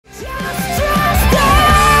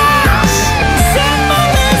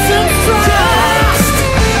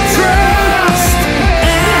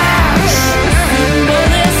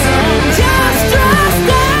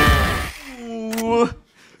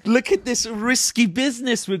Look at this risky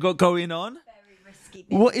business we got going on. Very risky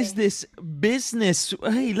business. What is this business?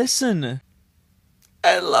 Hey, listen.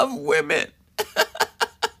 I love women.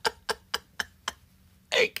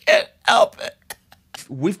 I can't help it.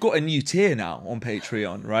 We've got a new tier now on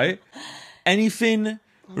Patreon, right? Anything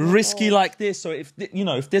risky like this. So if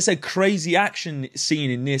if there's a crazy action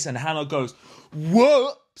scene in this, and Hannah goes,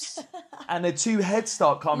 "Whoops," and the two heads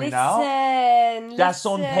start coming out, that's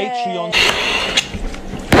on Patreon.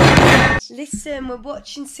 Listen, we're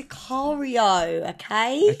watching Sicario,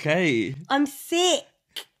 okay? Okay. I'm sick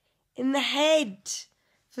in the head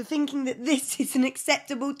for thinking that this is an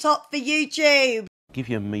acceptable top for YouTube. Give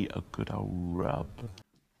your meat a good old rub.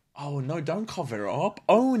 Oh no! Don't cover it up.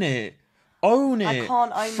 Own it. Own it. I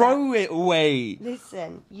can't own Throw it away.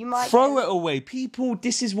 Listen, you might throw it away. People,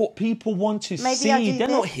 this is what people want to Maybe see. They're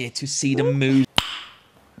not here to see the movie.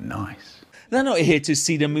 Nice. They're not here to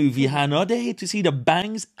see the movie, Hannah. They're here to see the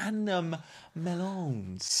bangs and the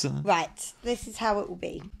melons. Right, this is how it will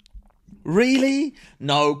be. Really?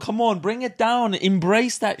 No, come on, bring it down.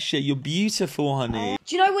 Embrace that shit. You're beautiful, honey.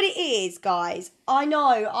 Do you know what it is, guys? I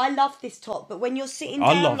know, I love this top, but when you're sitting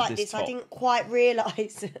down like this, I didn't quite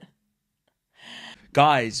realise.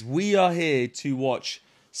 Guys, we are here to watch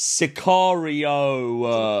Sicario.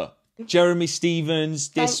 Jeremy Stevens.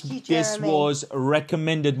 This was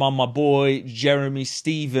recommended by my boy Jeremy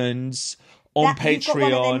Stevens on Patreon. You've got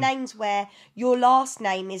one of them names where your last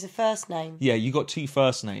name is a first name. Yeah, you got two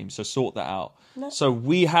first names, so sort that out. No. So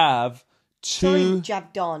we have two.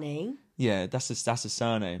 Javdani. Yeah, that's a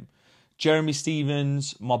surname. Jeremy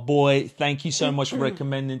Stevens, my boy. Thank you so much for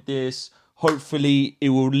recommending this. Hopefully, it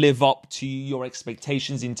will live up to your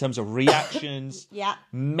expectations in terms of reactions. Yeah.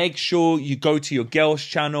 Make sure you go to your girl's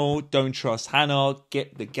channel. Don't trust Hannah.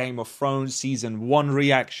 Get the Game of Thrones Season 1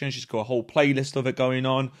 reaction. She's got a whole playlist of it going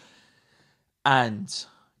on. And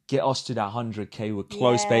get us to that 100k. We're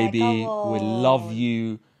close, baby. We love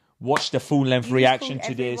you. Watch the full-length reaction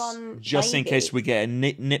to this. Just in case we get a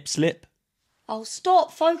nip slip. Oh,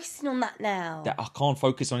 stop focusing on that now. I can't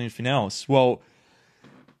focus on anything else. Well...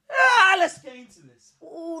 let's get into this.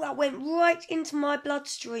 Oh, that went right into my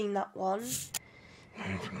bloodstream, that one.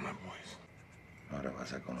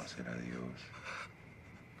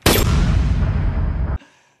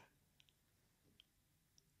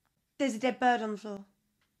 There's a dead bird on the floor.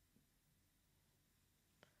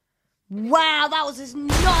 Wow, that was as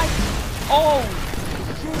nice. Oh,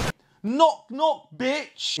 knock, knock,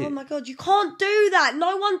 bitch. Oh my God, you can't do that.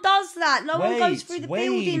 No one does that. No one goes through the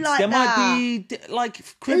building like that. There might be,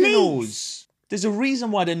 like, criminals. There's a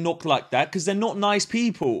reason why they knock like that, because they're not nice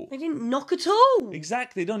people. They didn't knock at all.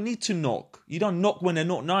 Exactly, they don't need to knock. You don't knock when they're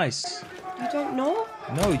not nice. You don't knock?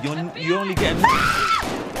 No, you only get a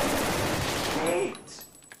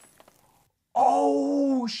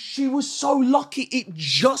Oh, she was so lucky. It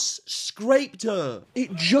just scraped her.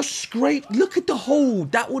 It just scraped. Look at the hole.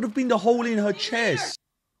 That would have been the hole in her chest.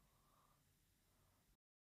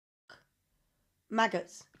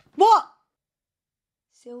 Maggots. What?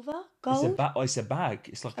 Silver? Gold? It's a bag.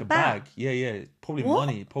 It's like a bag. Yeah, yeah. Probably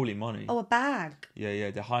money. Probably money. Oh, a bag. Yeah,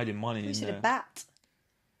 yeah. They're hiding money in there. A bat.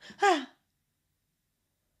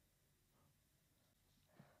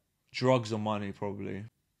 Drugs or money, probably.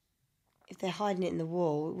 If they're hiding it in the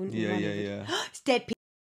wall, it wouldn't be money. Yeah, yeah. It's dead people.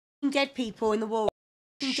 Dead people in the wall.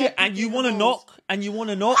 Shit, and you want to knock? And you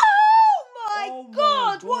want to knock? Oh my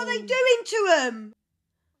God! What are they doing to them?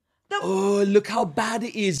 Oh, look how bad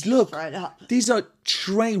it is. Look. These are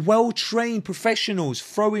well-trained professionals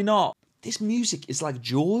throwing up. This music is like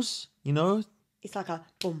Jaws, you know? It's like a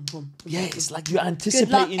boom, boom, boom. Yeah, it's like you're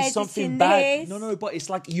anticipating something bad. No, but it's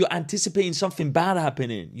like you're anticipating something bad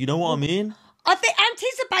happening. You know what I mean? I think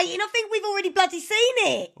anticipating. I think we've already bloody seen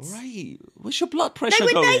it. Right. What's your blood pressure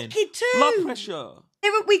going? They were naked too. Blood pressure.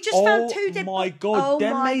 We just found two dead. Oh my God.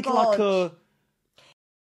 They made like a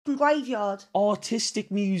graveyard.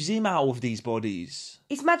 Artistic museum out of these bodies.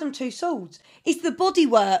 It's Madame Tussauds. It's the body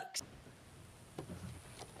works.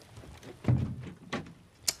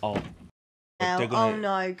 Oh. Oh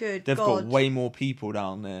no, good They've God. got way more people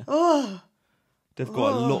down there. Oh. They've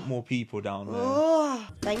got a lot more people down there. Oh.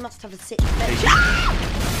 They must have a sick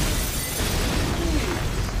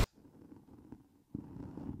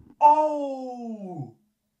Oh!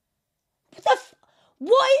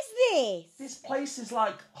 What is this? This place is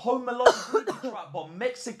like Home Alone trap, but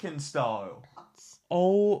Mexican style.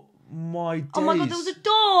 Oh my days. Oh my God, there was a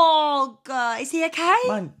dog. Is he okay?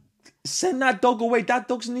 Man, send that dog away. That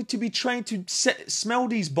dogs need to be trained to smell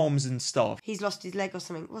these bombs and stuff. He's lost his leg or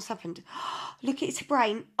something. What's happened? Look at his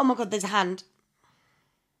brain. Oh my God, there's a hand.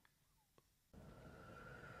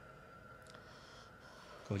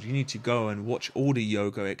 God, you need to go and watch all the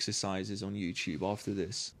yoga exercises on YouTube after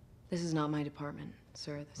this. This is not my department,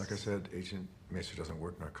 sir. Like I said, Agent Macer doesn't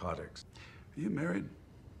work narcotics. Are you married?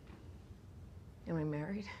 Am I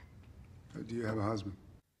married? Or do you have a husband?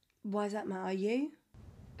 Why does that matter? Are you?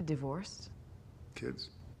 Divorced? Kids?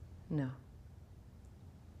 No.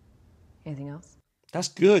 Anything else? That's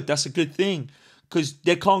good. That's a good thing. Because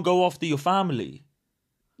they can't go after your family.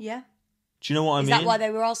 Yeah. Do you know what I mean? Is that why they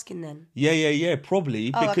were asking then? Yeah, probably.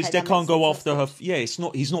 Oh, because okay, they that can't makes go sense, after her. that's Yeah, it's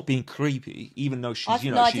not. He's not being creepy, even though she's, I she's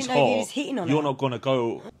didn't hot. know if he was hitting on You're her. not going to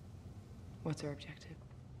go... What's our objective?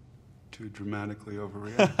 To dramatically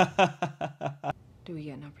overreact. Do we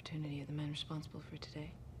get an opportunity of the men responsible for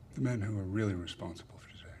today? The men who are really responsible for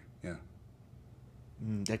today, yeah.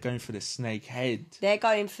 They're going for the snake head. They're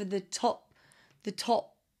going for the top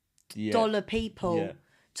Yeah. dollar people. Yeah.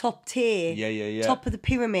 Top tier. Yeah. Top of the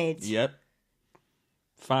pyramid. Yep.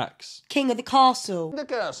 Facts. King of the castle. The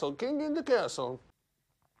castle, king in the castle.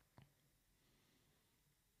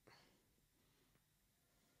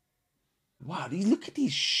 Wow, look at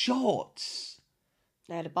these shots.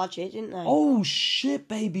 They had a budget, didn't they? Oh, shit,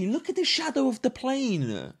 baby. Look at the shadow of the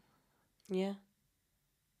plane. Yeah.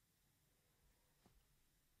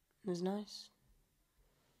 It was nice.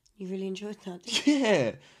 You really enjoyed that, didn't you?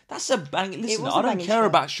 Yeah. That's a bang. Listen, was a I don't banging care shot.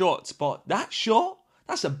 about shots, but that shot,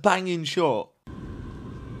 that's a banging shot.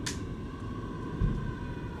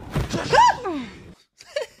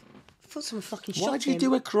 I thought someone fucking shot Why'd you him.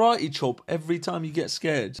 do a karate chop every time you get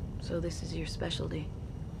scared? So this is your specialty?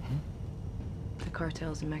 The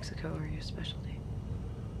cartels in Mexico are your specialty?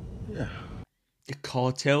 Yeah. The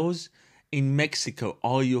cartels in Mexico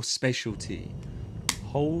are your specialty.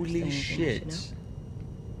 Holy Is there anything I should shit.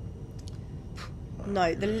 No,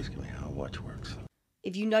 Ask me how a watch works.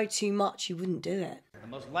 if you know too much, you wouldn't do it. The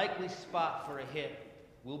most likely spot for a hit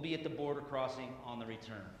will be at the border crossing on the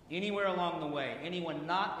return. Anywhere along the way, anyone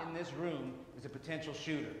not in this room is a potential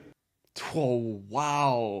shooter. Oh,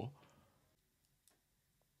 wow.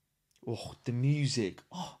 Oh, the music.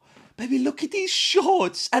 Oh, baby, look at these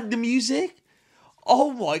shots and the music.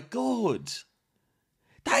 Oh my God.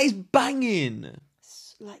 That is banging.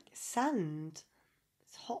 It's like sand.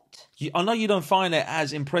 It's hot. I know you don't find it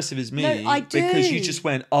as impressive as me. No, I do. Because you just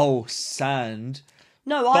went, oh, sand.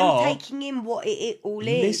 No, But I'm taking in what it all is.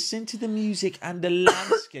 Listen to the music and the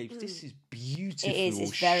landscapes. This is beautiful. It is.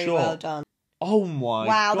 It's very shot. well done. Oh my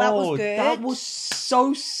Wow, God. that was good. That was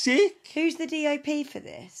so sick. Who's the DOP for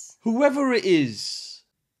this? Whoever it is,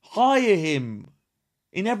 hire him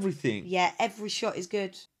in everything. Yeah, every shot is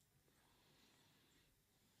good.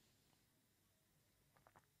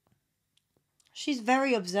 She's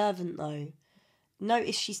very observant though.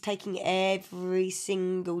 Notice she's taking every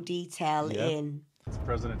single detail Yep. in.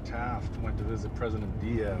 President Taft went to visit President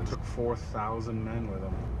Diaz. Took 4,000 men with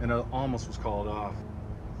him. And it almost was called off.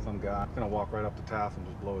 Some guy gonna walk right up to Taft and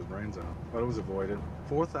just blow his brains out. But it was avoided.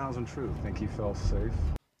 4,000 troops. Think he felt safe?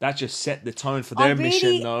 That just set the tone for their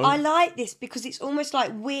mission, though. I like this because it's almost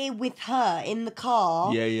like we're with her in the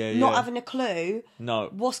car. Yeah. Not having a clue. No.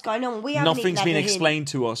 What's going on? We haven't even Nothing's had been a hint. explained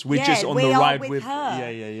to us. We're Yeah, just on we the are ride with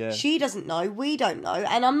her. Yeah. She doesn't know. We don't know.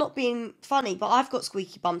 And I'm not being funny, but I've got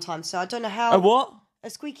squeaky bum time, so I don't know how. A what? A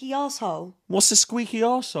squeaky arsehole. What's a squeaky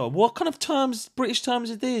arsehole? What kind of terms, British terms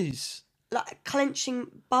are these? Like a clenching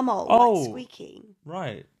bumhole. Oh. Like squeaky.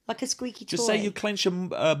 Right. Like a squeaky Just toy. say you clench a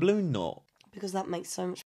balloon knot. Because that makes so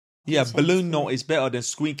much Yeah, sense balloon to knot me. is better than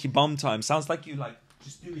squeaky bum time. Sounds like you like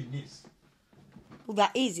just doing this. Well,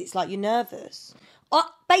 that is. It's like you're nervous.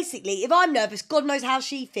 Basically, if I'm nervous, God knows how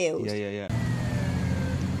she feels. Yeah.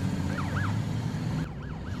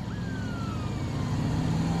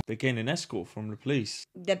 They're getting an escort from the police.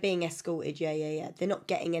 They're being escorted. Yeah. They're not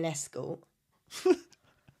getting an escort.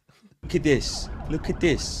 Look at this. Look at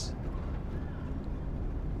this.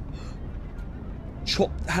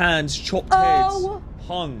 Chopped hands, chopped heads, Oh.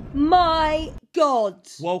 hung. My God.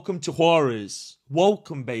 Welcome to Juarez.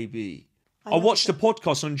 Welcome, baby. I watched a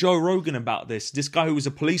podcast on Joe Rogan about this. This guy who was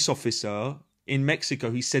a police officer in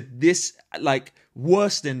Mexico, he said this, like,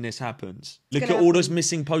 worse than this happens. Look at gonna all happen. those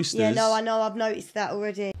missing posters. Yeah, no, I know. I've noticed that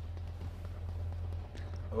already.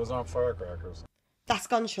 Those aren't firecrackers. That's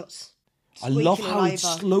gunshots. I love Squeaking how all it's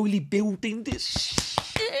over. slowly building this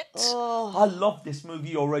shit. Oh. I love this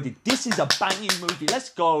movie already. This is a banging movie. Let's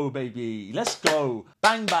go, baby. Let's go.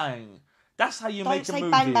 Bang, bang. That's how you Don't make a say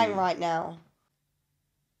movie. bang bang right now.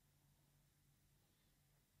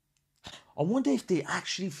 I wonder if they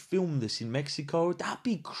actually filmed this in Mexico. That'd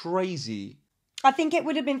be crazy. I think it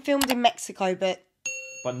would have been filmed in Mexico, but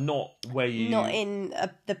But not where you... not in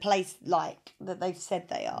the place like that they've said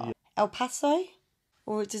they are. El Paso?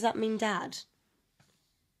 Or does that mean dad?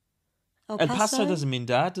 El Paso doesn't mean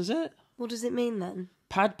dad, does it? What does it mean then?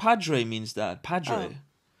 Padre means dad. Padre.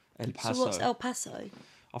 El Paso. So what's El Paso?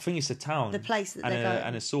 I think it's a town. The place that and they're going.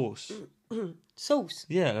 And a sauce. Sauce?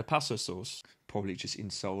 Yeah, El Paso sauce. Probably just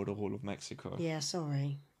insulted the whole of Mexico. Yeah,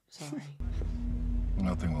 sorry.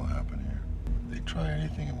 Nothing will happen here. If they try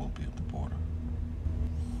anything, it won't be at the border.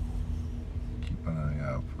 Keep an eye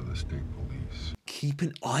out for the state police. Keep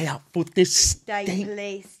an eye out for this State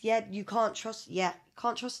police. Yeah, you can't trust. Yeah,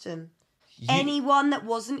 can't trust him. Anyone that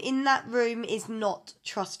wasn't in that room is not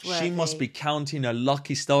trustworthy. She must be counting her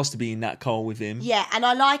lucky stars to be in that car with him. Yeah, and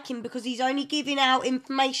I like him because he's only giving out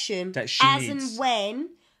information that she as needs. and when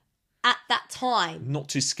at that time. Not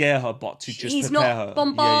to scare her, but to just He's prepare not her.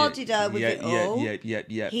 bombarded her with it all.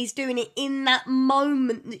 Yeah. He's doing it in that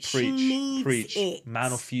moment that she needs it.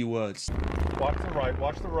 Man of few words. Watch the right,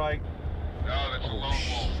 watch the right. No, that's a lone wolf.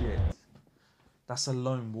 Shit. That's a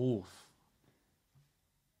lone wolf.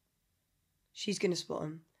 She's going to spot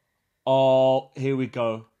him. Oh, here we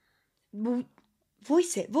go. Well,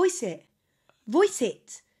 voice it. Voice it.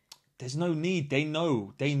 There's no need. They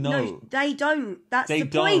know. No, they don't. That's They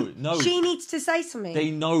the point. don't. No. She needs to say something.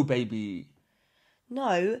 They know, baby.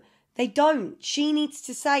 No, they don't. She needs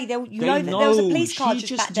to say. You They know that there was a know. police car She just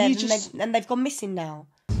just- back there, he and they've gone missing now.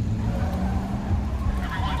 Everyone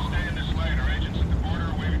stay in this lane. Our agents at the border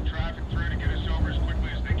are waving traffic through to get us over as quickly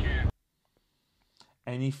as they can.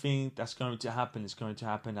 Anything that's going to happen is going to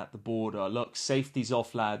happen at the border. Look, safety's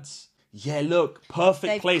off, lads. Yeah, look, perfect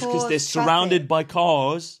They've place because they're caused surrounded traffic. by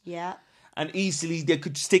cars. Yeah. And easily they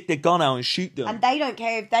could stick their gun out and shoot them. And they don't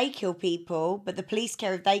care if they kill people, but the police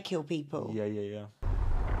care if they kill people. Yeah.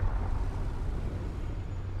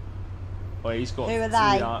 Oh, he's got Who are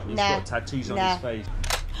they? He's Nah. got tattoos on Nah. his face.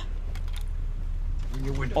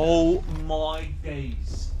 Oh my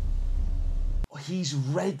days. He's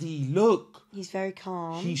ready. Look. He's very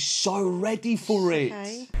calm. He's so ready for it.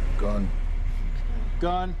 Okay. Gun.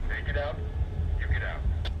 Gun. Take it out. You get out.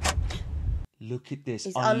 Look at this.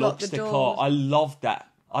 He's Unlocks unlocked the the car. doors. I love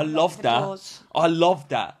that. I love the that. doors. I love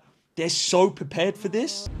that. They're so prepared for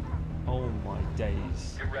this. Oh my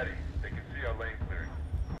days. Get ready. They can see our lane clearing.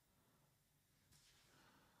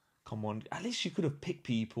 Come on. At least you could have picked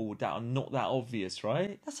people that are not that obvious,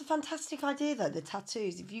 right? That's a fantastic idea, though, the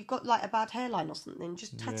tattoos. If you've got, like, a bad hairline or something,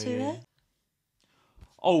 just tattoo Yeah. it.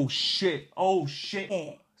 Oh shit.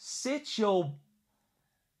 Yeah. Sit your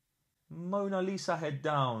Mona Lisa head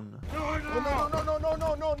down.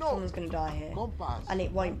 No. Someone's going to die here. Compas. And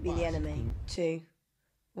it won't be the enemy. 2,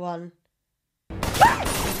 1.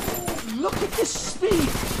 Look at this speed.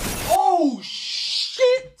 Oh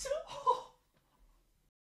shit.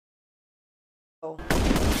 Oh.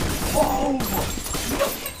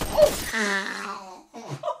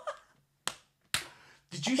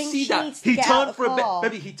 Did you think see she that? needs to He get out turned of for a the bit. car.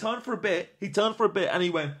 Baby, he turned for a bit, and he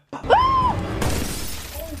went.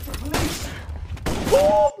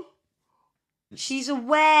 She's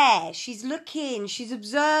aware. She's looking. She's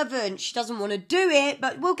observant. She doesn't want to do it,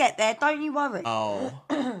 but we'll get there. Don't you worry. Oh.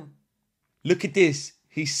 Look at this.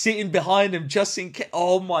 He's sitting behind him just in case.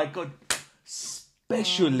 Oh my god.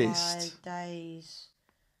 Specialist. Oh, my days.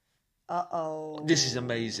 Uh-oh. This is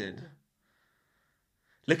amazing.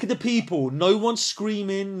 Look at the people. No one's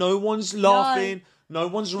screaming. No one's laughing. No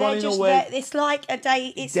one's They're running just away. It's like a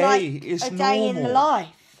day. It's Day, like it's a day in the normal.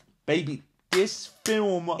 life. Baby, this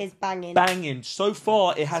film Is banging. banging. So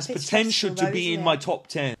far, it has It's a bit potential stressful, to though, be isn't in it? my top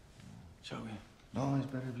 10. Joey. No, it's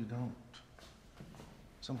better if you don't.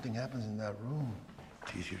 Something happens in that room.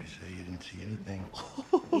 It's easier to say you didn't see anything.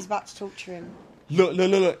 He's about to torture him. Look.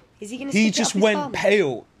 Is he going to? He stick it just up his went bum?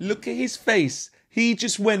 pale. Look at his face. He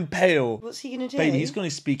just went pale. What's he going to do? Baby, he's going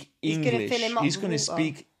to speak He's gonna English. fill him up He's with going to water.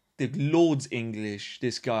 speak the Lord's English,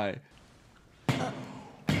 this guy.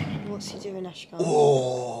 What's he doing, Ashkan?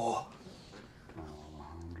 Oh.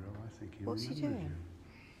 Alejandro, I think he What's he remembers doing?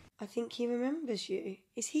 I think he remembers you.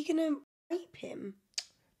 Is he going to rape him?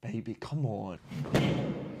 Baby, come on.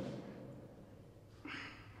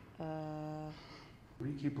 What do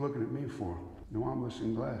you keep looking at me for? No armless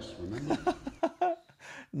in glass, remember?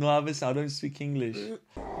 No, I don't speak English.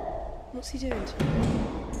 What's he doing to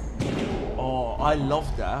him? Oh, I love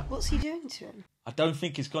that. What's he doing to him? I don't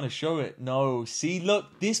think it's going to show it. No. See,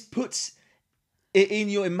 look, this puts it in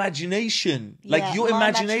your imagination. Like, Yeah, your my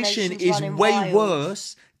imagination imagination's is running way wild.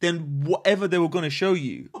 worse than whatever they were going to show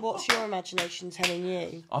you. What's your imagination telling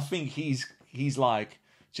you? I think he's like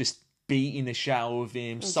just beating the shower with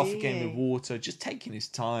him, suffocating you? with water, just taking his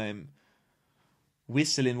time,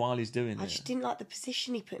 whistling while he's doing I it. just didn't like the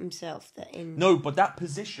position he put himself in. No, but that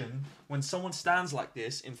position, when someone stands like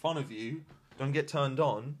this in front of you, don't get turned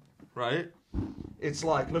on, right? It's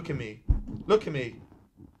like, look at me. Look at me.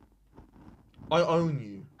 I own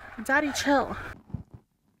you. Daddy, chill.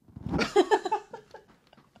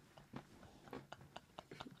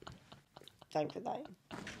 Don't put that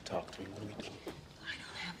in. Talk to me. What do we do? I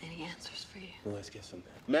don't have any answers for you. Well, let's get some.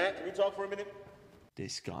 Matt, can we talk for a minute?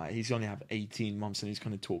 This guy, he's only have 18 months and he's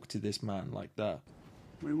going to talk to this man like that.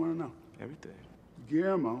 What do you want to know? Everything.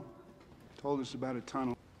 Guillermo told us about a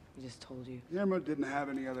tunnel. He just told you. Guillermo didn't have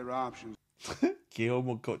any other options.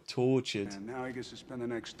 Guillermo got tortured. And now he gets to spend the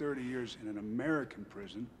next 30 years in an American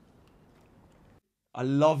prison. I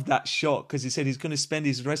love that shot because he said he's going to spend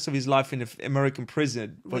his rest of his life in an American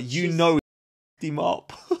prison, but Which you is- know he him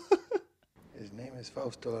up. His name is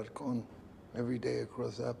Fausto Alarcón. Every day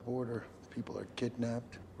across that border, people are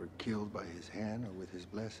kidnapped or killed by his hand or with his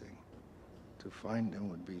blessing. To find them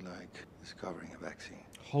would be like discovering a vaccine.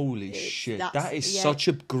 Holy shit. that's- That is yeah. such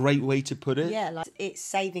a great way to put it. Yeah, like it's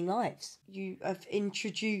saving lives. You have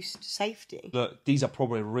introduced safety. Look, these are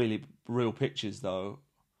probably really real pictures though.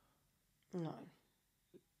 No.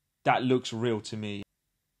 That looks real to me.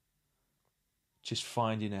 Just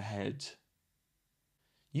finding a head.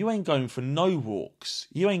 You ain't going for no walks.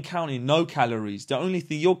 You ain't counting no calories. The only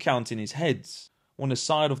thing you're counting is heads on the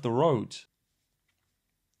side of the road.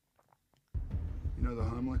 You know the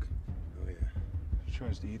Heimlich? Oh, yeah. She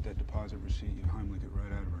tries to eat that deposit receipt, you Heimlich it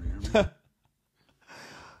right out of her, you hear me?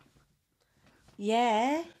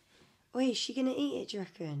 Yeah. Wait, is she gonna eat it, do you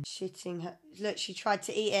reckon? Shitting her. Look, she tried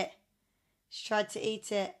to eat it. She tried to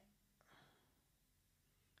eat it.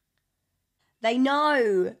 They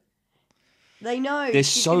know. They know. They're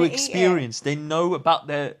she's so gonna eat it. experienced. They know about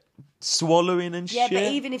their swallowing and Yeah, shit. but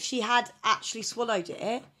even if she had actually swallowed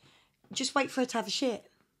it, just wait for her to have a shit.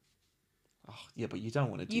 Oh, yeah, but you don't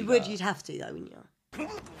want to do You that. would, you'd have to though, wouldn't you?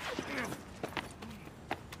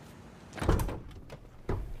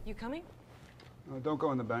 You coming? No, don't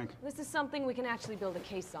go in the bank. This is something we can actually build a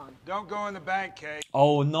case on. Don't go in the bank, Kay.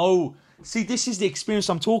 Oh no. See, this is the experience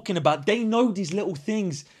I'm talking about. They know these little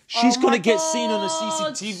things. She's Oh gonna my get seen on the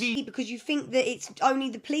God. CCTV. Because you think that it's only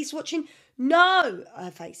the police watching? No!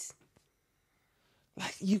 Her face.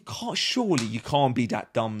 Like, surely you can't be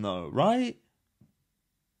that dumb though, right?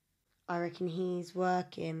 I reckon he's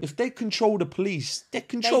working. If they control the police, they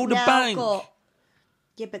control They've the now bank.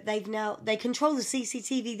 Yeah, but they control the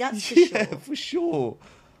CCTV, that's for Yeah, sure. for sure.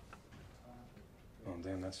 Oh,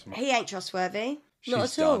 damn, that's smart. He ain't trustworthy. She's Not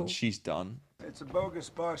at done. all. She's done. It's a bogus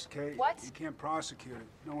bust, Kate. What? You can't prosecute it.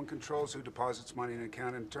 No one controls who deposits money in an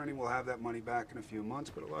account. An attorney will have that money back in a few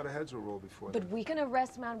months, but a lot of heads will roll before But that. we can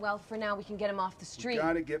arrest Manuel for now. We can get him off the street. You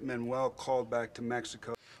gotta get Manuel called back to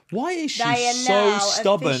Mexico. Why is she They are so now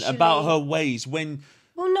stubborn officially- about her ways when...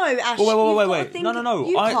 Well, no, Ash, Wait. you've gotta Wait. think No.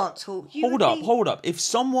 You can't talk. You would be- Hold up. If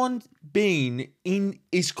someone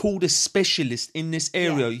is called a specialist in this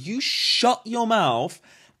area, you shut your mouth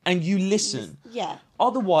and you listen. Yeah.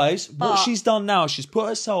 Otherwise, what But- she's done now, she's put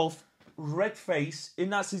herself red face in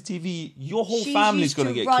that CCTV. Your whole She's family's used going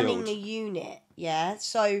to to get running killed. a unit, yeah?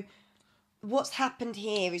 So what's happened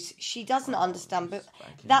here is she doesn't understand, but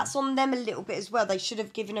that's on them a little bit as well. They should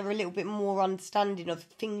have given her a little bit more understanding of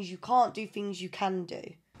things you can't do, things you can do.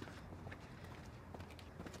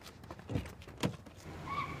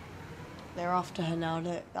 They're after her now,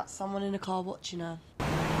 look. That's someone in a car watching her.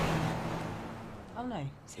 Oh no,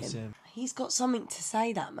 it's him. He's got something to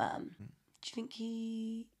say, that man. Do you think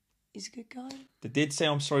he is a good guy? They did say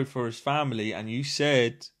I'm sorry for his family, and you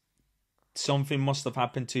said something must have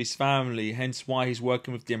happened to his family, hence why he's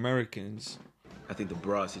working with the Americans. I think the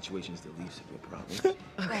bra situation is the least of your problems.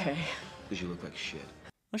 Okay. Because you look like shit.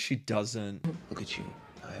 No, she doesn't. Look at you.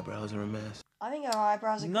 Eyebrows are a mess. I think her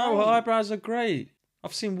eyebrows are No, great. her eyebrows are great.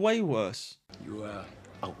 I've seen way worse. You, you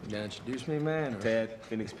gonna introduce me, man? Ted,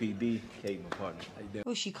 Phoenix PD, Kate, my partner. How you doing?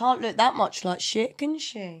 Well, she can't look that much like shit, can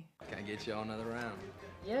she? Can I get y'all another round?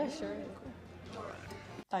 Yeah, sure.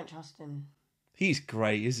 Don't trust him. He's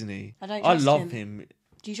great, isn't he? I don't trust love him. him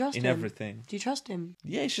Do you trust in him? everything. Do you trust him?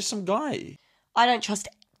 Yeah, he's just some guy. I don't trust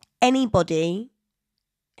anybody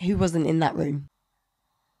who wasn't in that room.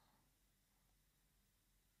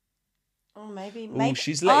 Oh, maybe. Oh,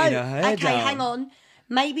 she's letting her hair okay, down. hang on.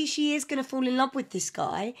 Maybe she is going to fall in love with this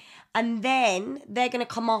guy, and then they're going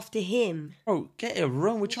to come after him. Oh, get a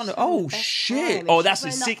room. We're trying to. She's Oh, the best shit. time. Oh, She's that's a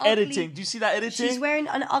wearing that sick ugly- editing. Do you see that editing? She's wearing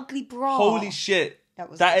an ugly bra. Holy shit. That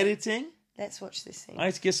was that good. editing? Let's watch this scene. I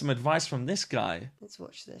need to get some advice from this guy. Let's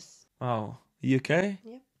watch this. Oh, you okay?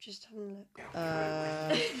 Yep, just having a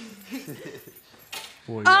look.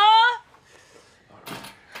 Boy, Ah!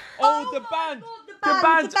 Oh, the band. God, The band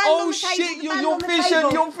band. on Oh, the shit. table, the You're band on the fishing.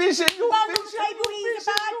 table. You're fishing. The You're man on fishing. the table, he's a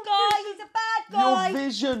bad guy. He's a bad guy. Your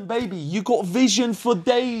vision, baby. You got vision for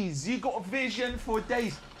days. You got vision for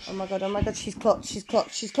days. Oh my god, she's clocked. It's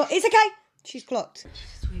okay. She's clocked.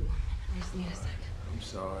 Sweet woman, I just need a second. I'm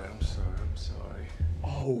sorry.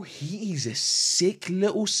 Oh, he's a sick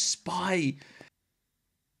little spy.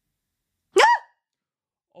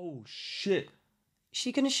 Oh, shit. Is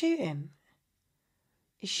she gonna shoot him?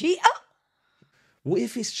 Is she? Oh! What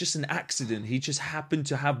if it's just an accident? He just happened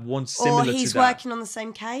to have one similar to that. Or he's working on the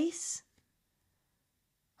same case?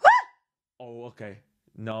 Oh, okay.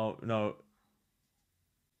 No.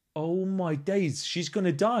 Oh, my days. She's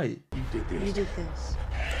gonna die. You did this.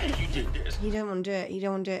 He don't want to do it. He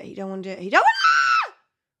don't want to do it.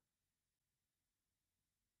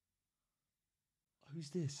 Who's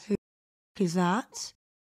this? Who is that?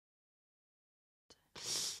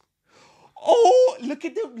 Oh, look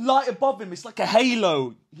at the light above him. It's like a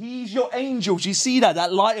halo. He's your angel. Do you see that?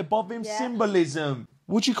 That light above him, symbolism.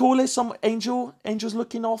 Would you call it some angel? Angels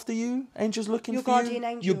looking after you? Angels looking Your for you? guardian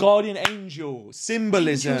angel. Your guardian angel.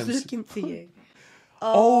 Symbolism. Angels looking for you.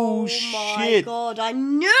 Oh, my shit. god, I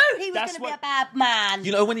knew he was going to be a bad man.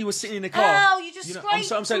 You know when he was sitting in the car? Ow, you just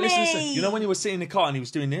scraped I'm sorry, me. listen. You know when he was sitting in the car and he was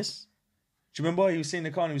doing this? Do you remember? He was sitting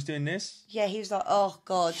in the car and he was doing this? Yeah, he was like, oh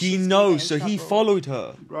god. He knows, so he followed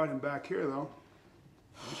her. You brought him back here, though.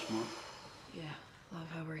 That's smart. Yeah, love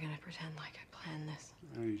how we're gonna pretend like I planned this.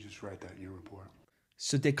 You just write that in your report.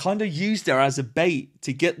 So they kind of used her as a bait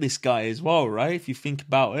to get this guy as well, right? If you think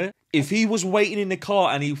about it. If he was waiting in the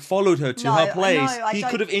car and he followed her to her place, he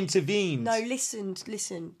could have intervened. No, listen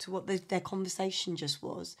to what their conversation just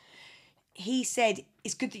was. He said,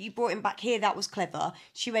 it's good that you brought him back here. That was clever.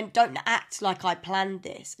 She went, don't act like I planned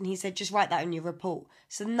this. And he said, just write that in your report.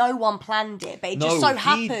 So no one planned it, but it just so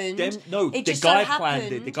happened. The guy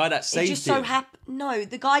planned it. The guy that saved him. It just so happened. No,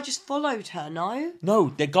 the guy just followed her, no?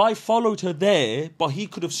 No, the guy followed her there, but he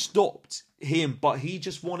could have stopped him. But he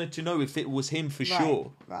just wanted to know if it was him for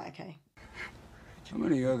sure. Right, okay. How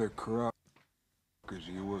many other corrupt are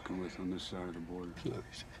you working with on this side of the border?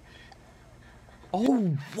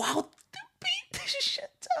 Oh, wow. Beat this shit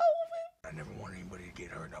out of him. I never wanted anybody to get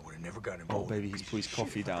hurt. I would have never gotten involved. Oh, baby, he's put his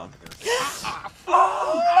coffee down.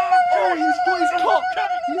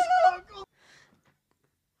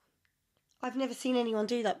 I've never seen anyone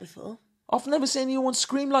do that before. I've never seen anyone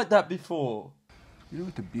scream like that before. You know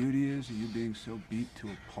what the beauty is of you being so beat to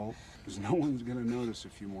a pulp? Is no one's gonna notice a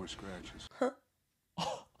few more scratches.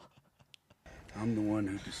 I'm the one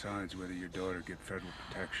who decides whether your daughter get federal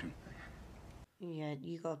protection. Yeah,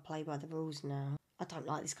 you gotta play by the rules now. I don't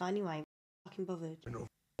like this guy anyway. I'm fucking bothered. No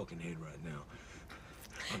fucking head right now.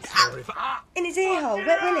 I'm sorry if in his ear hole,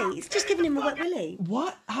 wet willy. It's just giving him a wet willy.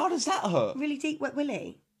 What? How does that hurt? Really deep wet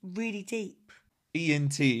willy. Really deep.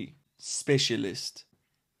 ENT specialist.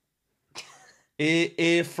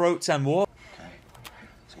 Ear, throats, and what? Okay.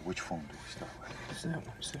 So which phone do we start with? It's that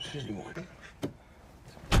one. It's the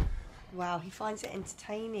one. Wow, he finds it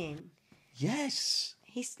entertaining. Yes.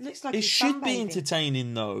 He looks like it he's should be sunbathing.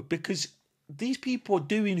 entertaining though, because these people are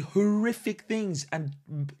doing horrific things and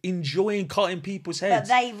enjoying cutting people's heads.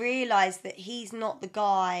 But they realise that he's not the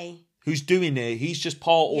guy who's doing it. He's just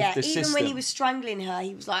part of the system. Even when he was strangling her,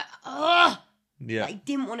 he was like, ugh. Yeah. Like, he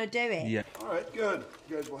didn't want to do it. Yeah. All right, good.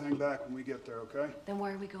 You guys will hang back when we get there, okay? Then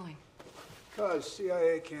where are we going? Because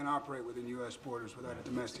CIA can't operate within U.S. borders without a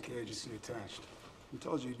domestic agency attached. I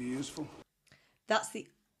told you you'd be useful. That's the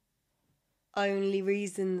only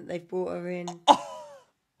reason that they've brought her in.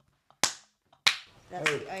 That's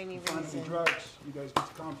the only find reason. some drugs. You guys get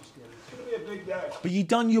to confiscate it. It's gonna be a big day. But you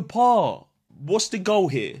done your part. What's the goal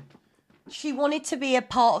here? She wanted to be a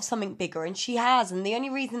part of something bigger, and she has. And the only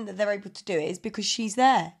reason that they're able to do it is because she's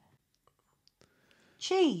there.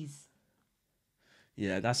 Cheese.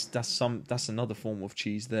 Yeah, that's another form of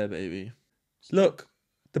cheese there, baby. Look,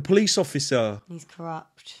 the police officer. He's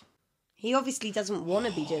corrupt. He obviously doesn't want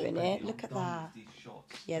to be doing it. Look at that.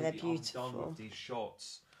 Yeah, they're beautiful. I'm done with these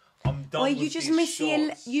shots. I'm done Well, with you just these missed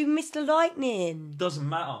shots. you missed the lightning. Doesn't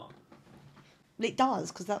matter. It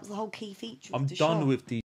does, because that was the whole key feature. I'm of the done shot. with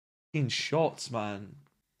these f***ing shots, man.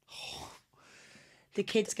 The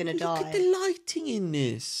kid's gonna die. Look at the lighting in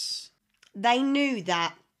this. They knew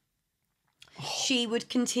that she would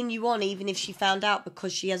continue on even if she found out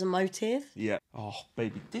because she has a motive. Yeah. Oh,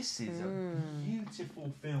 baby, this is a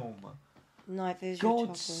beautiful film. Night vision.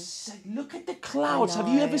 God's sake, look at the clouds. Have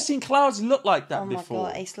you ever seen clouds look like that before? Oh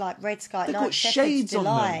my god, it's like red sky. They've Night got Shepherd's shades on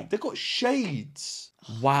them. Delight. They've got shades.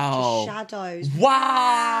 Wow. Just shadows.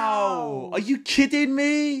 Wow. Are you kidding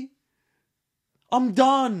me? I'm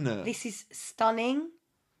done. This is stunning.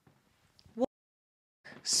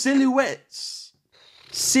 Silhouettes.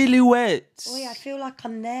 Silhouettes. Oh, yeah, I feel like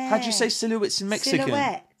I'm there. How do you say silhouettes in Mexican?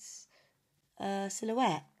 Silhouettes.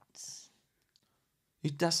 Silhouettes.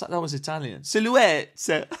 That was Italian. Silhouettes.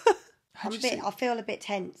 I feel a bit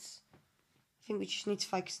tense. I think we just need to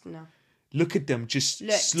focus now. Look at them just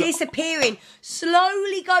disappearing,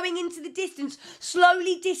 slowly going into the distance,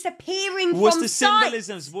 slowly disappearing What's from the sight.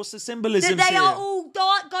 symbolisms? What's the symbolisms That they here? are all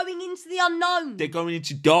dark, going into the unknown. They're going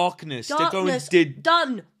into darkness. Darkness. They're going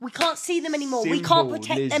Done. We can't see them anymore. We can't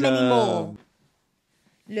protect them anymore.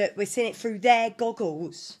 Look, we're seeing it through their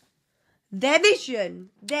goggles. Their vision.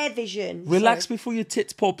 Relax before your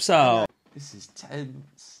tits pops out. This is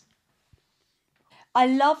tense. I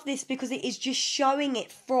love this because it is just showing it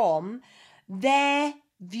from their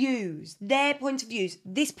views, their point of views.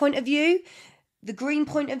 This point of view, the green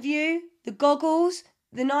point of view, the goggles,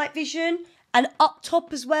 the night vision, and up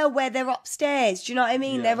top as well where they're upstairs. Do you know what I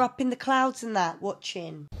mean? Yeah. They're up in the clouds and that,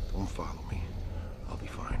 watching. Don't follow me. I'll be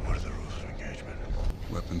fine. What are the rules for engagement?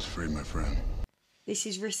 Weapons free, my friend. This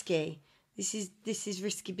is risky. This is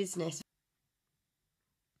risky business.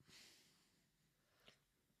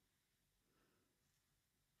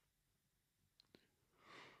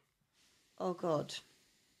 Oh, God.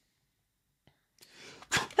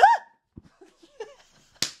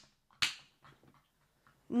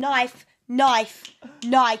 Knife.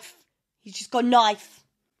 He's just got a knife.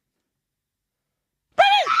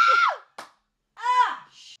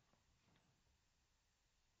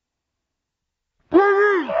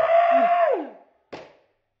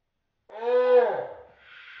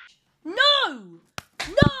 No!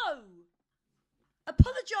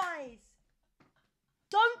 Apologise.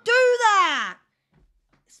 Don't do that.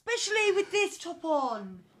 Especially with this top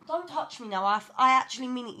on. Don't touch me now. I actually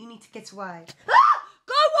mean it. You need to get away.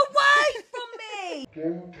 Go away from me!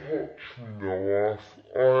 Don't touch me now,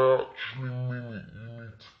 I actually mean it, you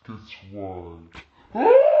need to get away. Go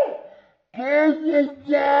away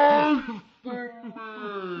from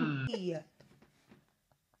me!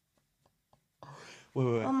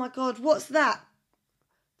 Wait. Oh my God, what's that?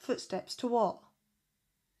 Footsteps to what?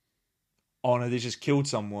 Oh no, they just killed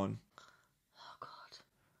someone. Oh God.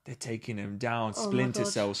 They're taking him down, Oh, Splinter my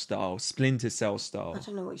God. Cell style. Splinter Cell style. I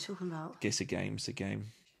don't know what you're talking about. It's a game. Shut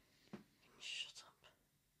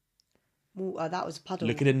up. Ooh, that was a puddle.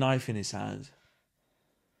 Look at a knife in his hand.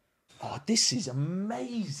 Oh, this is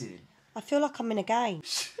amazing. I feel like I'm in a game.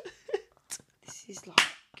 This is like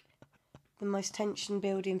the most tension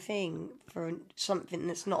building thing for something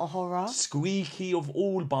that's not a horror. Squeaky of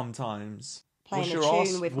all bum times. Playing What's a your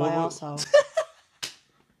tune with my arsehole.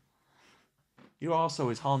 Your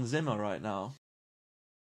arsehole is Hans Zimmer right now.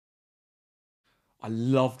 I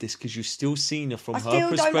love this because you've still seen her from her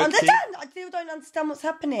perspective. I still don't understand what's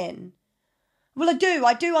happening. Well,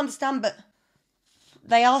 I do understand, but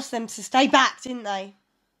they asked them to stay back, didn't they?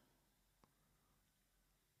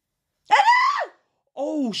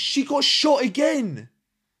 Oh, she got shot again.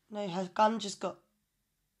 No, her gun just got...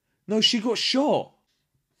 No, she got shot.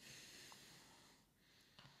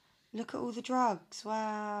 Look at all the drugs.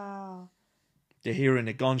 Wow. They're hearing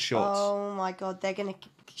the gunshots. Oh my God,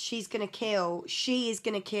 she is gonna kill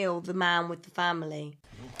the man with the family.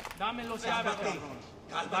 Manos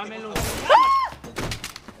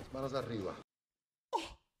arriba.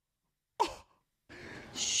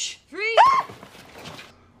 Shh. Freeze!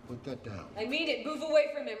 Put that down. I mean it. Move away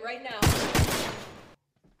from him right now.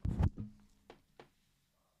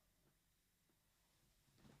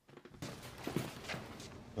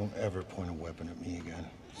 Don't ever point a weapon at me again.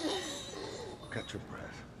 Catch your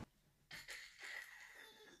breath.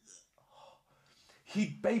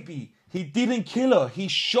 He didn't kill her. He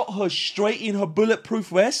shot her straight in her bulletproof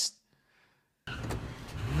vest.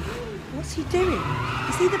 What's he doing?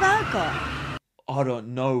 Is he the bad guy? I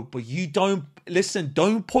don't know, but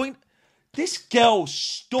don't point. This girl,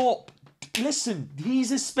 stop. Listen,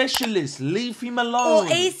 he's a specialist. Leave him alone.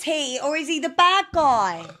 Or is he the bad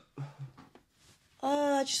guy?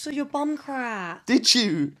 Oh, I just saw your bum crack. Did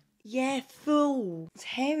you? Yeah, full. It's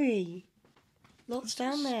hairy. Lots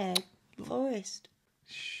down there. Forest.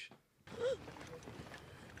 Shh.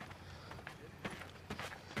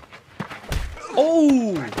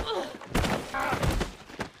 Oh!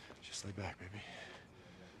 Just lay back, baby.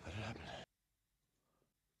 Let it happen.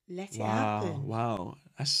 Let it happen. Wow.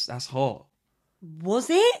 That's hot.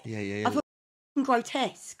 Was it? Yeah. I thought it was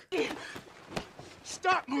grotesque.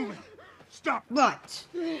 Stop moving! Stop! Right.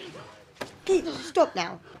 Stop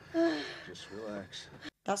now. Just relax.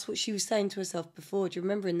 That's what she was saying to herself before. Do you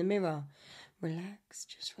remember in the mirror? Relax,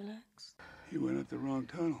 just relax. You went up the wrong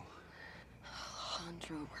tunnel.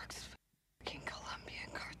 Alejandro works for the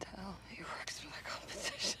Colombian cartel. He works for the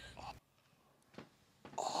competition.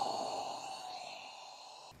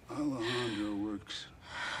 Alejandro works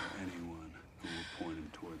for anyone who will point him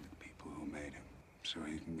toward the people who made him, so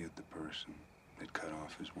he can get the person that cut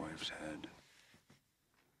off his wife's head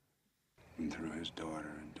and threw his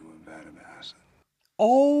daughter into a vat of acid.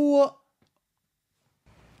 Oh,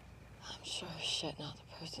 I'm sure as shit not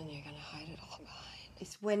the person you're gonna hide it all behind.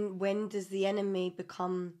 It's when does the enemy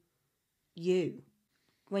become you?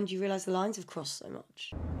 When do you realise the lines have crossed so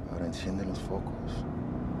much? Ahora enciende los focos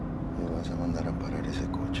y vas a mandar a parar ese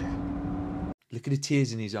coche. look at the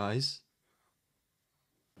tears in his eyes.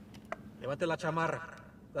 Levante la chamarra.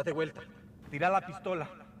 Date vuelta. Tira la pistola.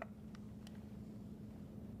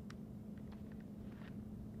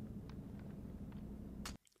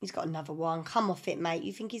 He's got another one. Come off it, mate.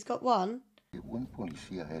 You think he's got one? Qué buen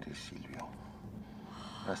policía eres, Silvio.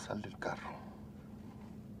 Ahora sal del carro.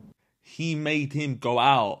 He made him go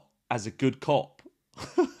out as a good cop.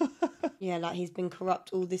 Yeah, like he's been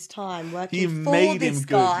corrupt all this time, working He for made this him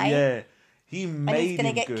guy. good. Yeah, he made him good. And he's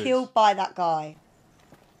going to get killed by that guy.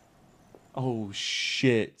 Oh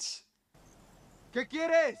shit! ¿Qué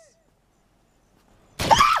quieres?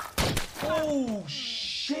 Oh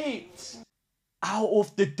shit! Out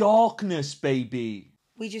of the darkness, baby.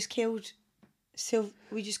 We just killed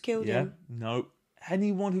we just killed Yeah, him. no.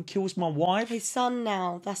 Anyone who kills my wife, His son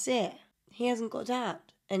now, that's it. He hasn't got dad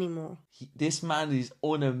anymore. this man is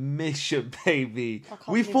on a mission, baby. I can't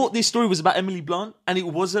We believe thought it. this story was about Emily Blunt, and it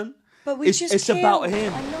wasn't. But we it's just about killed-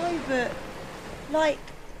 him. I know, but like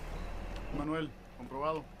Manuel,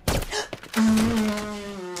 comprobado.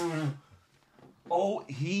 Oh,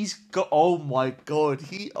 he's got. Oh my god.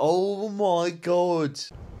 Oh my god.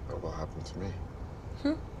 What happened to me?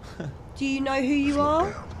 do you know who you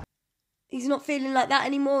are? He's not feeling like that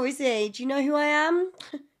anymore, is he? Do you know who I am?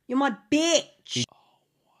 You're my bitch.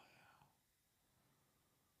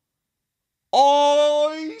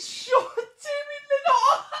 Oh, he shot him in the.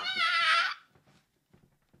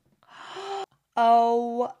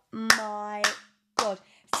 Oh my god.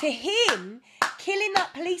 To him, killing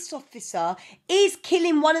that police officer is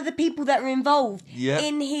killing one of the people that were involved Yep.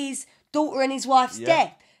 in his daughter and his wife's Yep.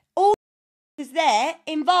 death. All is there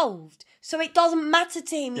involved. So it doesn't matter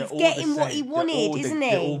to him. They're He's all getting the what he same. They're wanted, all isn't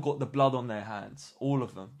They all he? got the blood on their hands. All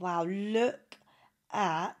of them. Wow, look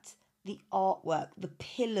at the artwork, the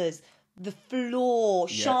pillars, the floor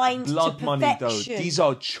shined blood to money, though. perfection. These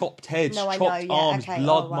are chopped heads, No, I chopped know, yeah, arms, okay.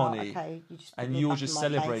 blood Oh, wow, money. okay. You just put And me you're back just in my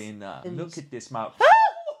place. celebrating that. And Look you- at this mouth.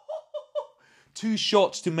 2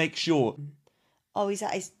 shots to make sure. Oh, is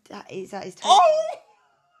that his table? Oh!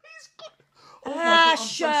 He's got... Oh my Ah, God, I'm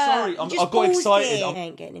so sorry. You I just got paused excited. it. I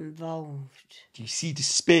ain't getting involved. Do you see the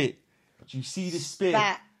spit? Do you see the spit?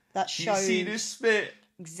 That Do you shows see the spit?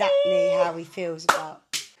 exactly how he feels about.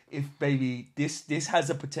 If, baby, this has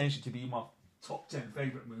a potential to be my top 10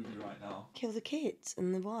 favourite movie right now. Kill the kids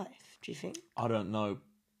and the wife, do you think? I don't know.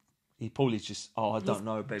 He probably just... Oh, I don't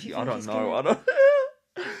know, do baby. you I think don't he's know. gonna- I don't...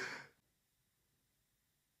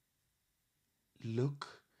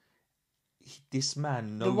 Look. This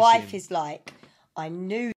man knows The wife him. is like, I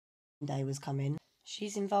knew day was coming.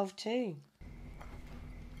 She's involved too.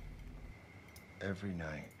 Every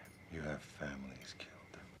night you have families killed.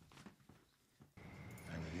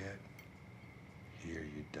 And yet, here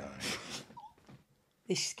you die.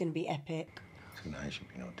 This is going to be epic. Tonight should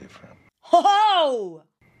be no different. Ho-ho!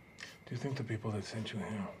 Do you think the people that sent you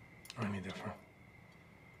here are any different?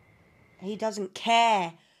 He doesn't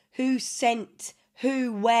care who sent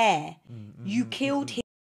who where. You killed his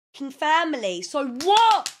fucking family, so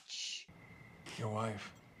watch! Your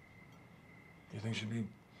wife. You think she'd be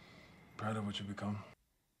proud of what you become?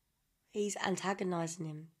 He's antagonising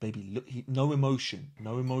him. Baby, look, no emotion.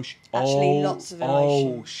 No emotion. Actually, lots of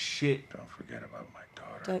emotion. Oh, shit. Don't forget about my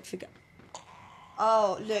daughter. Don't forget.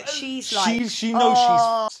 Oh, look, she's like... She knows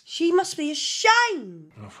she's... She must be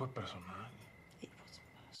ashamed. No fue personal. It wasn't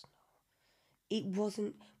personal. It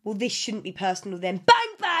wasn't... Well, this shouldn't be personal then.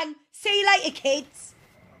 Bang, bang! See you later, kids!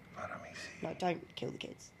 No, don't kill the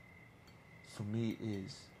kids. For me, it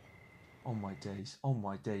is... Oh, my days. Oh,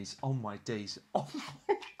 my days. Oh, my days. Oh, my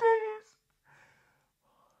days.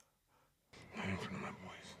 Not in front of my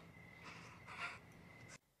boys.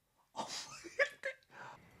 Oh, my God.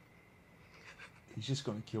 He's just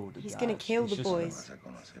going to kill the He's dad. going to kill He's the just boys.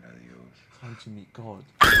 Time to meet God.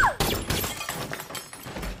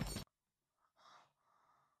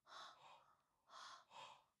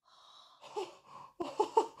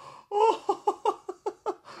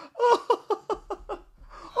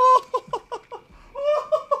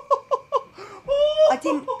 I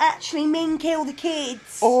didn't actually mean kill the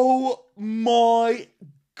kids. Oh my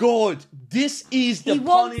God. This is the He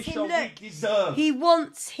wants Punisher him, look. we deserve. He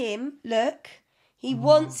wants him, look. He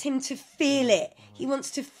wants him to feel it. He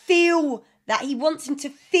wants to feel that. He wants him to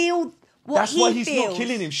feel what That's why he's not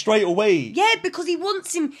killing him straight away. Yeah, because he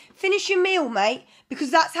wants him. Finish your meal, mate.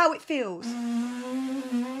 Because that's how it feels.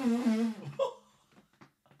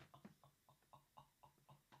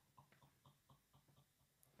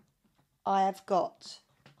 I have got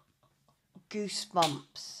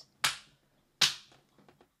goosebumps.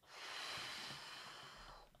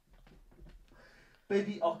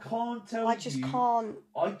 Baby, I can't tell you. I just can't.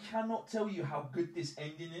 I cannot tell you how good this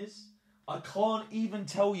ending is. I can't even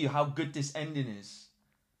tell you how good this ending is.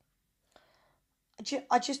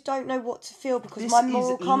 I just don't know what to feel because This my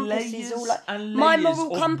moral compass is all like and my layers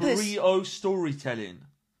moral of compass. burrito storytelling.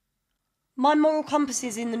 My moral compass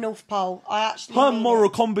is in the North Pole. I actually. Her mean moral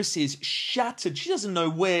it. compass is shattered. She doesn't know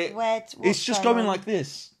where. What's It's just going on. like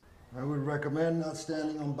this. I would recommend not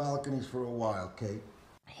standing on balconies for a while, Kate.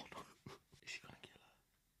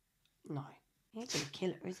 No, he ain't gonna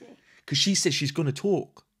kill her, is he? Because she says she's going to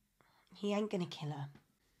talk. He ain't gonna kill her.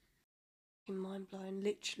 Mind blowing,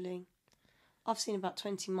 literally. I've seen about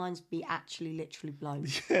 20 minds be actually literally blown.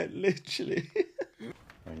 Yeah, literally.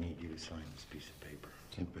 I need you to sign this piece of paper.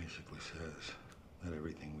 It basically says that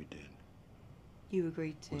everything we did You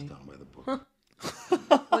agreed to. was done by the book.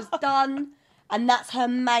 Was done, and that's her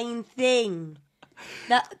main thing.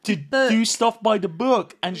 That To book. do stuff by the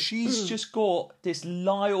book. And she's just got this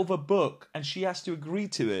lie of a book and she has to agree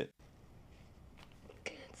to it.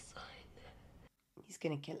 He's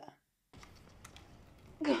gonna kill her.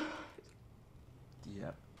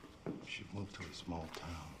 Yeah. She moved to a small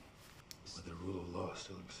town where the rule of law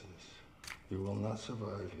still exists. You will not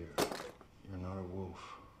survive here. You're not a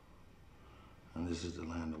wolf. And this is the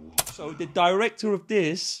land of wolves. So the director of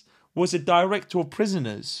this was a director of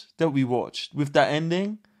Prisoners that we watched with that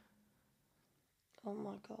ending. Oh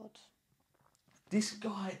my god. This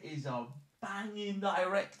guy is a banging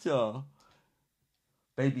director.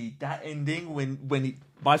 Baby, that ending when he,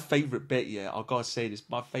 my favourite bit, yeah, I gotta say this,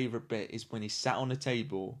 my favourite bit is when he sat on the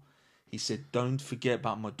table, he said, "Don't forget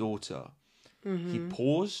about my daughter." He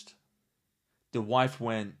paused, the wife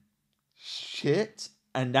went, "Shit,"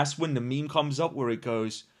 and that's when the meme comes up where it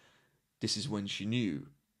goes, "This is when she knew."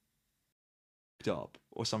 Up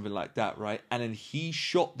or something like that, right? And then he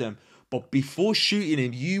shot them. But before shooting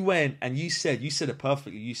him, you went and you said it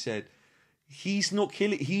perfectly. You said, he's not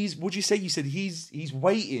killing. What'd you say? You said he's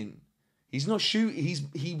waiting. He's not shooting.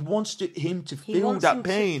 He wants him to He feel wants that him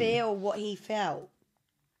pain to feel what he felt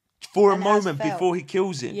for a and has moment felt. before he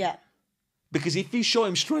kills him. Yeah. Because if he shot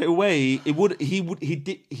him straight away, he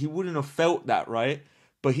wouldn't have felt that, right?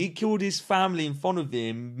 But he killed his family in front of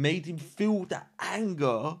him, made him feel that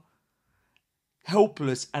anger,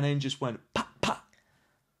 helpless, and then just went pa pa.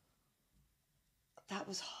 That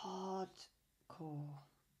was hardcore.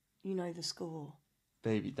 You know the score.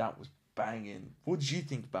 Baby, that was banging. What did you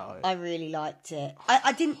think about it? I really liked it.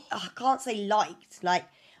 I can't say liked,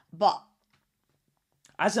 but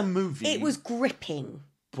as a movie, it was gripping.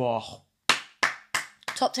 Oh,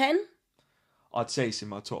 Top 10? I'd say it's in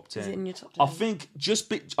my top 10. Is it in your top 10? I think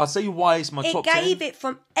I'll tell you why it's my top 10. It gave it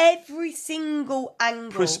from every single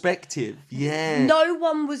angle. Perspective, yeah. No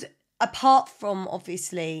one was, apart from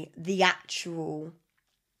obviously the actual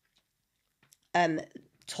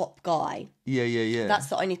top guy. Yeah. That's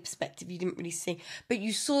the only perspective you didn't really see. But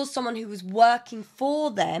you saw someone who was working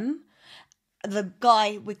for them, the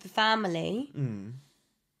guy with the family.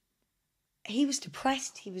 He was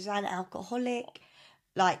depressed. He was an alcoholic.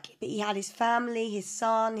 But he had his family, his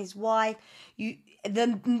son, his wife.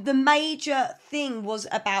 The major thing was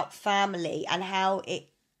about family and how it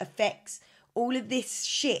affects, all of this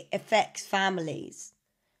shit affects families.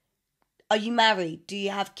 Are you married? Do you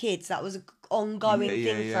have kids? That was an ongoing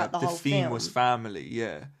thing throughout the whole film. The theme was family,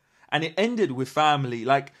 yeah. And it ended with family,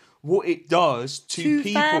 like what it does to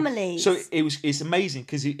people. Families. So it's amazing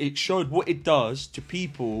because it showed what it does to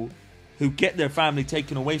people who get their family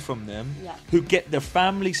taken away from them, who get their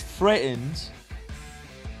families threatened,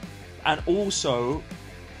 and also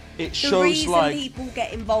it shows the reason people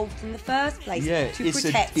get involved in the first place to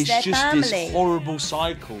protect their just family. This horrible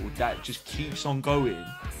cycle that just keeps on going.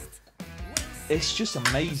 It's just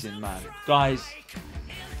amazing, man. Guys,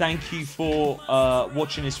 thank you for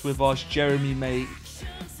watching this with us. Jeremy, mate,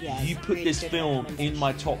 you put really this film in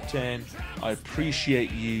my top 10. I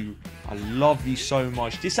appreciate you. I love you so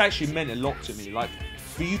much. This actually meant a lot to me. Like,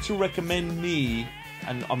 for you to recommend me,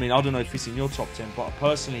 and I mean, I don't know if it's in your top 10, but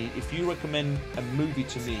personally, if you recommend a movie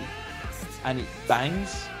to me and it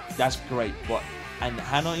bangs, that's great. And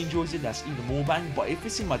Hannah enjoys it, that's even more bang. But if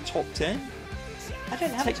it's in my top 10, I don't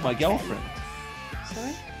have take a my top girlfriend. 10.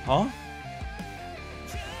 Sorry? Huh?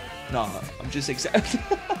 No, I'm just excited.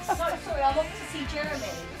 No, sorry, I'm off to see Jeremy.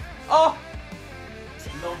 Oh!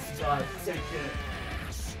 Love to die. Take care.